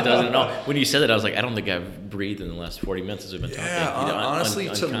 No, it doesn't at all. When you said that, I was like, I don't think I've breathed in the last 40 minutes as we've been talking. Honestly,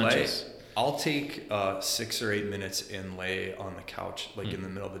 to lay, I'll take 6 or 8 minutes and lay on the couch, like in the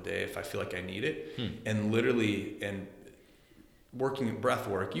middle of the day if I feel like I need it. And literally, and working at breath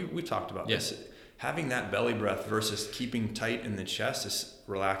work, we talked about this. Having that belly breath versus keeping tight in the chest is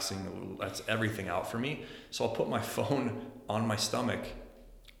relaxing. That's everything out for me. So I'll put my phone on my stomach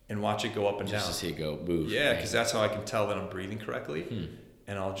and watch it go up and down. Just to see it go move. Yeah, because that's how I can tell that I'm breathing correctly.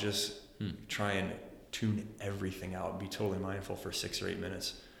 And I'll just try and tune everything out and be totally mindful for 6 or 8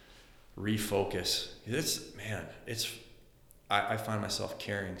 minutes. Refocus. I find myself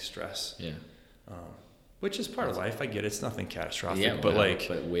carrying stress. Yeah. Which is part of life. I get it. It's nothing catastrophic, but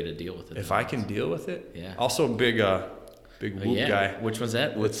way to deal with it. If I can deal with it. Yeah. Also big Whoop guy. Which one's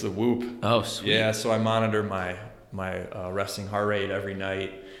that? It's the Whoop. Oh, sweet. Yeah. So I monitor my resting heart rate every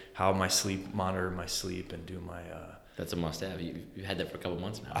night, monitor my sleep, and do my. That's a must-have. You've had that for a couple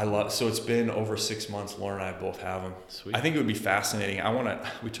months now. So it's been over 6 months. Lauren and I both have them. Sweet. I think it would be fascinating.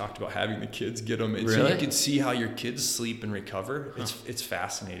 We talked about having the kids get them. Really? So you can see how your kids sleep and recover. It's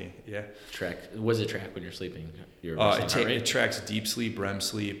fascinating. Yeah. What does it track when you're sleeping? It tracks deep sleep, REM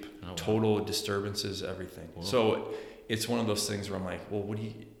sleep, wow. Total disturbances, everything. Whoa. So it's one of those things where I'm like, well,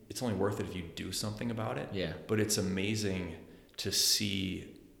 it's only worth it if you do something about it. Yeah. But it's amazing to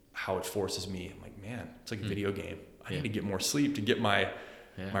see how it forces me. I'm like, man, it's like a video game. I need to get more sleep to get my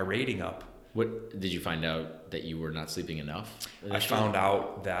rating up. What did you find out that you were not sleeping enough? I found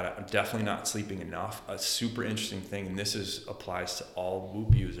out that I'm definitely not sleeping enough. A super interesting thing, and this applies to all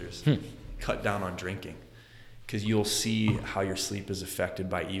Whoop users, cut down on drinking. Because you'll see how your sleep is affected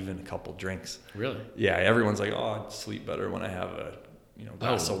by even a couple drinks. Really? Yeah, everyone's like, I sleep better when I have a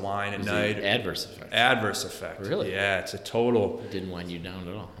glass of wine at night. Adverse effect. Adverse effect. Really? Yeah, it's a total. It didn't wind you down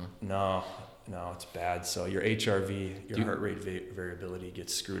at all, huh? No, it's bad. So your HRV, your heart rate variability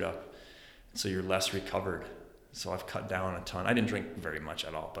gets screwed up. So you're less recovered. So I've cut down a ton. I didn't drink very much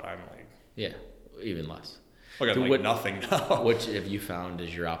at all, but I'm like... Yeah, even less. I got nothing now. What have you found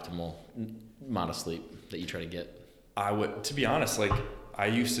is your optimal amount of sleep that you try to get? To be honest, I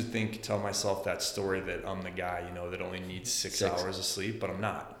used to tell myself that story that I'm the guy, that only needs 6 hours of sleep, but I'm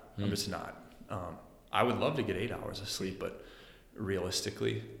not. I'm just not. I would love to get 8 hours of sleep, but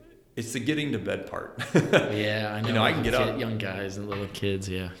realistically, it's the getting to bed part. Yeah, I know. I can get up. Young guys and little kids,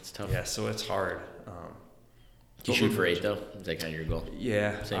 yeah, it's tough. Yeah, so it's hard. Do you shoot for 8 though? Is that kind of your goal?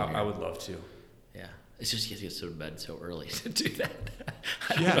 Yeah, I would love to. Yeah, it's just you get to bed so early to do that.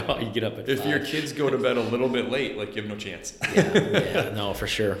 I don't know how you get up at 5. If your kids go to bed a little bit late, you have no chance. Yeah, no, for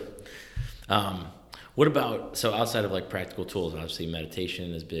sure. What about, so outside of practical tools, obviously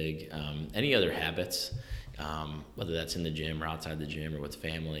meditation is big. Any other habits, whether that's in the gym or outside the gym or with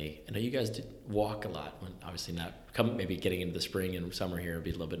family? I know you guys walk a lot. Obviously maybe getting into the spring and summer here would be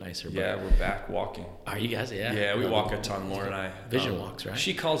a little bit nicer. Yeah, we're back walking. Are you guys? Yeah. Yeah, we walk a ton, Lauren and I. Vision walks, right?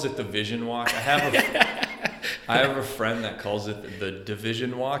 She calls it the vision walk. I have a friend that calls it the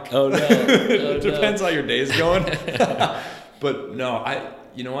division walk. Oh no. It depends how your day's going. But no,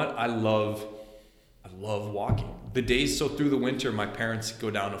 you know what? I love walking. The days, so through the winter, my parents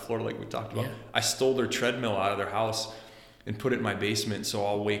go down to Florida like we talked about. Yeah. I stole their treadmill out of their house and put it in my basement. So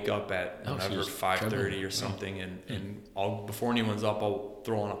I'll wake up at so whatever, just 5:30 or something. And I'll, before anyone's up, I'll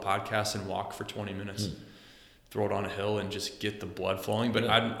throw on a podcast and walk for 20 minutes, throw it on a hill and just get the blood flowing. But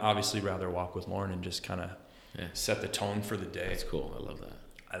I'd obviously rather walk with Lauren and just kind of set the tone for the day. That's cool. I love that.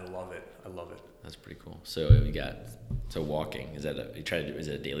 I love it. That's pretty cool. So walking, is that is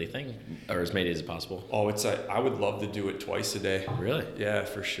it a daily thing, or as many days as possible? Oh, I would love to do it twice a day. Really? Yeah,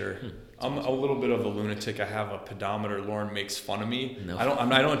 for sure. I'm a little bit of a lunatic. I have a pedometer. Lauren makes fun of me. No.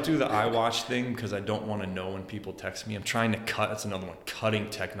 I don't do the iWatch thing because I don't want to know when people text me. I'm trying to cut. That's another one. Cutting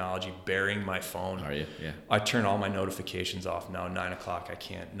technology, burying my phone. Are you? Yeah. I turn all my notifications off now. 9:00, I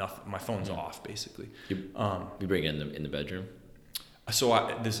can't. Nothing. My phone's off basically. You bring it in the bedroom.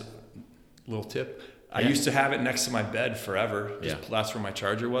 So this little tip. I used to have it next to my bed forever. That's where my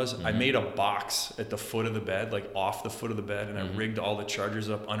charger was. I made a box at the foot of the bed, like off the foot of the bed, and I rigged all the chargers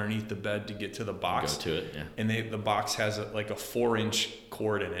up underneath the bed to get to the box. Go to it, yeah. And the box has a 4-inch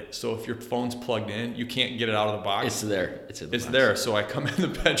cord in it. So if your phone's plugged in, you can't get it out of the box. It's there. It's in the box. There. So I come in the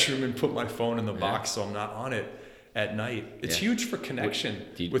bedroom and put my phone in the box so I'm not on it at night. It's huge for connection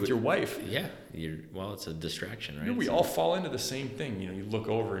with your wife. Yeah. It's a distraction, right? We all fall into the same thing. You look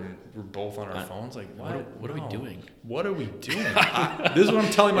over and we're both on our phones. Like, what are we doing? What are we doing? This is what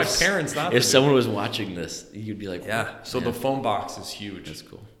I'm telling my parents not to do. If someone was watching this, you'd be like, So the phone box is huge. That's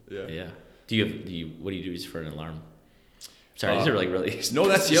cool. Yeah. Yeah. What do you use for an alarm? Sorry, these are like really. No,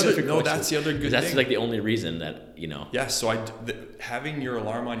 that's the other. No, that's the other good thing. That's like the only reason that Yeah. So having your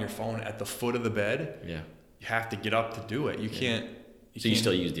alarm on your phone at the foot of the bed. Yeah. You have to get up to do it. You can't. You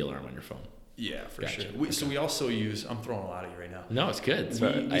still use the alarm on your phone? Yeah, for sure. So we also use. I'm throwing a lot at you right now. No, it's good.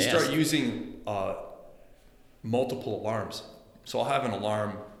 We start using multiple alarms. So I'll have an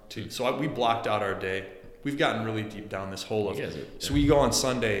alarm too. So we blocked out our day. We've gotten really deep down this hole of. So we go on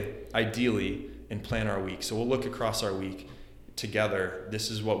Sunday, ideally, and plan our week. So we'll look across our week together. This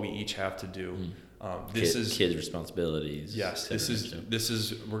is what we each have to do. This is kids' responsibilities. Yes, this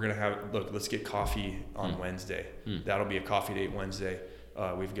is we're gonna have. Look, let's get coffee on Wednesday. That'll be a coffee date Wednesday.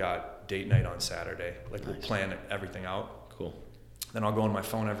 We've got date night on Saturday. We'll plan everything out. Cool. Then I'll go on my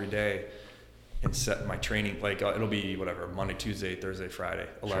phone every day and set my training. It'll be whatever Monday, Tuesday, Thursday, Friday.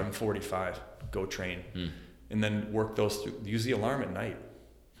 11:45, go train, and then work those through. Use the alarm at night.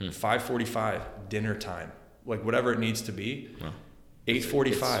 5:45, dinner time. Whatever it needs to be. Well,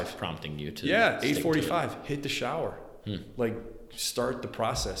 8:45. Prompting you to. 8:45. Hit the shower. Start the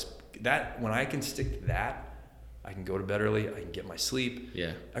process. That when I can stick to that, I can go to bed early. I can get my sleep.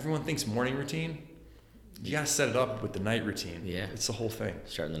 Yeah. Everyone thinks morning routine. You gotta set it up with the night routine. Yeah. It's the whole thing.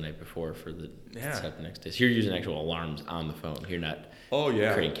 Starting the night before for the set the next day. So you're using actual alarms on the phone. You're not.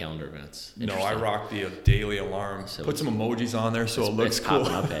 Creating calendar events. No, I rock the daily alarm. So put some emojis on there so it looks cool. It's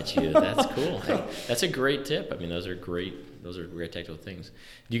popping up at you. That's cool. Hey, that's a great tip. I mean, those are great tactical things.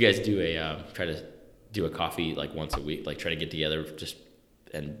 Do you guys do try to do a coffee once a week? Try to get together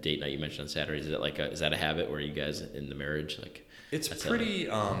and date night? You mentioned on Saturdays. Is that a habit where you guys in the marriage It's pretty.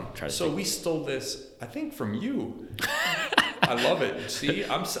 So we stole this, I think, from you. I love it. See,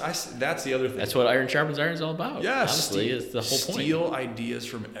 that's the other thing. That's what iron sharpens iron is all about. Yeah, honestly, it's the whole point. Steal ideas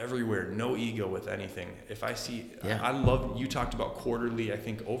from everywhere. No ego with anything. If I see, I love. You talked about quarterly. I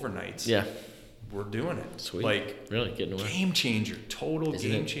think overnights. Yeah, we're doing it. Sweet. Really getting away. Game changer. Total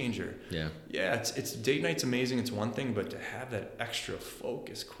game changer. Yeah. Yeah. It's date night's amazing. It's one thing, but to have that extra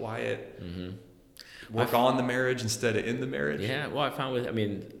focus, quiet. Work on the marriage instead of in the marriage. Yeah. Well, I found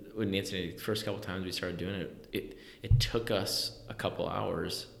with Nancy, the first couple times we started doing it, it took us a couple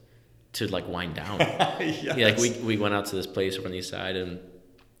hours to wind down. Yes. Yeah, we went out to this place over on the east side, and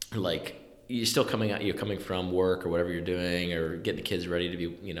you're still coming from work or whatever you're doing, or getting the kids ready to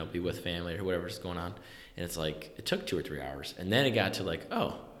be with family or whatever's going on, and it's it took 2 or 3 hours, and then it got to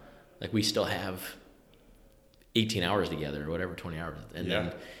we still have 18 hours together or whatever, 20 hours, and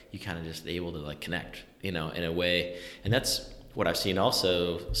then you kind of just able to connect, in a way, and that's what I've seen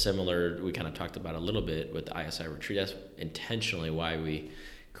also similar. We kind of talked about a little bit with the ISI retreat. That's intentionally why we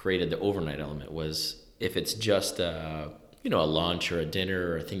created the overnight element. Was if it's just a lunch or a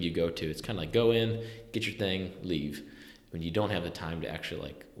dinner or a thing you go to, it's kind of go in, get your thing, leave. When you don't have the time to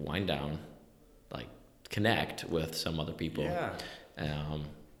actually wind down, connect with some other people.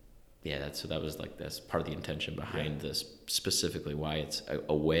 That's part of the intention behind this, specifically why it's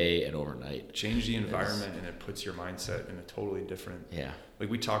away and overnight. Change the environment and it puts your mindset in a totally different. Yeah.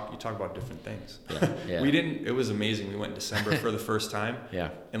 You talk about different things. Yeah. It was amazing. We went in December for the first time.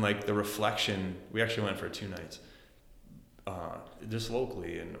 Yeah. And the reflection, we actually went for 2 nights, just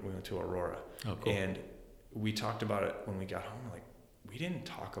locally, and we went to Aurora. Oh, cool. And we talked about it when we got home. we didn't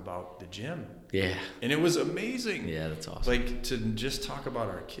talk about the gym. Yeah. And it was amazing. Yeah, that's awesome. Like to just talk about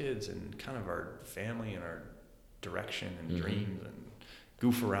our kids and kind of our family and our direction and dreams and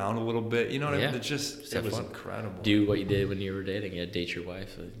goof around a little bit. You know what I mean? It was incredible. Do what you did when you were dating. Yeah, date your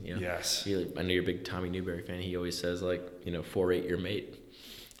wife. You know? Yes. I know you're a big Tommy Newberry fan. He always says, like, 4-8 your mate.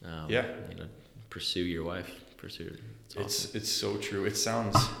 Pursue your wife. Pursue. It's so true. It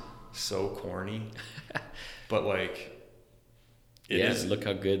sounds so corny, but like, it is. Look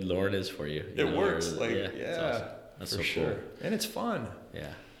how good Lauren is for you. It works. Like, that's awesome. That's for so sure. Cool. And it's fun.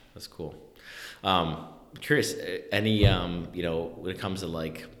 Yeah, that's cool. Curious, any, when it comes to,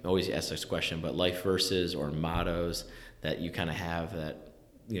 like, I always ask this question, but life verses or mottos that you kind of have that,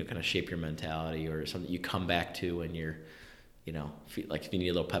 kind of shape your mentality, or something you come back to when you're, like if you need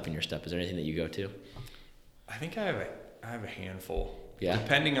a little pep in your step. Is there anything that you go to? I think I have a handful. Yeah.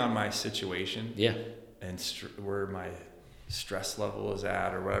 Depending on my situation. Yeah. And where my stress level is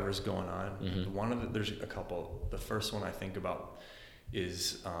at or whatever's going on. There's a couple. The first one I think about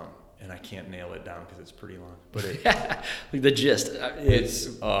is, and I can't nail it down because it's pretty long, but like the gist. It's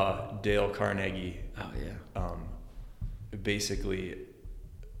Dale Carnegie. Oh yeah. Basically,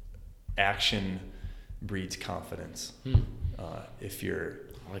 action breeds confidence. If you're,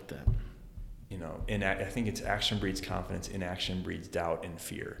 I like that. I think it's action breeds confidence, inaction breeds doubt and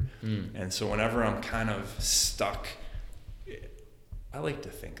fear. And so whenever I'm kind of stuck, I like to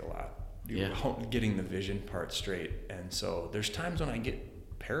think a lot. Getting the vision part straight. And so there's times when I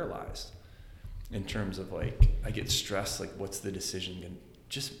get paralyzed in terms of, like, I get stressed, like, what's the decision? And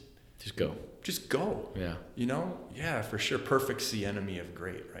just go. Just go. Yeah. Yeah, for sure. Perfect's the enemy of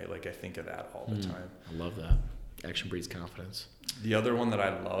great, right? Like, I think of that all the time. I love that. Action breeds confidence. The other one that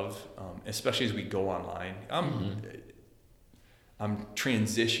I love, especially as we go online, I'm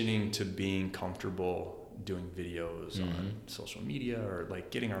transitioning to being comfortable doing videos on social media, or like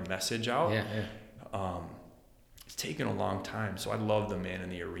getting our message out. It's taken a long time. So I love the man in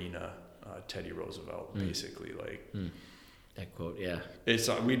the arena, Teddy Roosevelt, basically. Like that quote, yeah. It's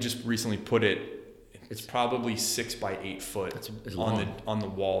we just recently put it. It's probably 6 by 8 foot it's on the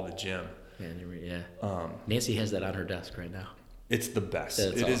wall of the gym. Yeah. Nancy has that on her desk right now. It's the best.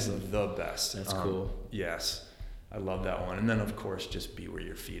 It awesome. Is the best. That's cool. Yes. I love that one. And then, of course, just be where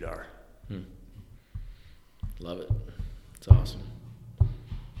your feet are. Love it. It's awesome.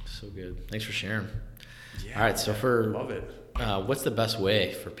 So good. Thanks for sharing. Yeah, all right. So love it. What's the best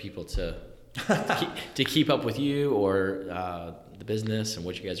way for people to keep up with you or the business and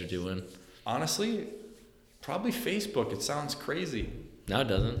what you guys are doing? Honestly, probably Facebook. It sounds crazy. No, it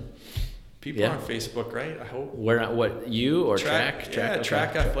doesn't. People are on Facebook, right? I hope. Where? What? You or Track?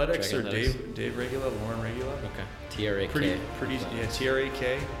 Track Athletics or Dave Regula, Lauren Regula. Okay. TRAK. Pretty. Yeah,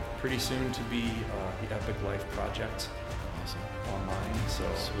 TRAK. Pretty soon to be the Epic Life Project. Awesome. Online. So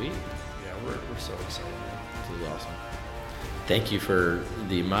sweet. Yeah, we're so excited. This is awesome. Thank you for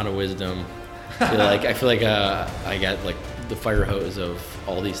the amount of wisdom. I feel like I got like the fire hose of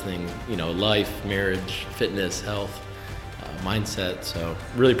all these things. Life, marriage, fitness, health. Mindset. So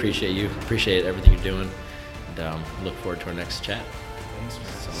really appreciate you. Appreciate everything you're doing. And look forward to our next chat. Thanks,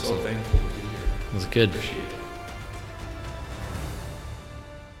 man. So thankful to be here. It was good. Appreciate it.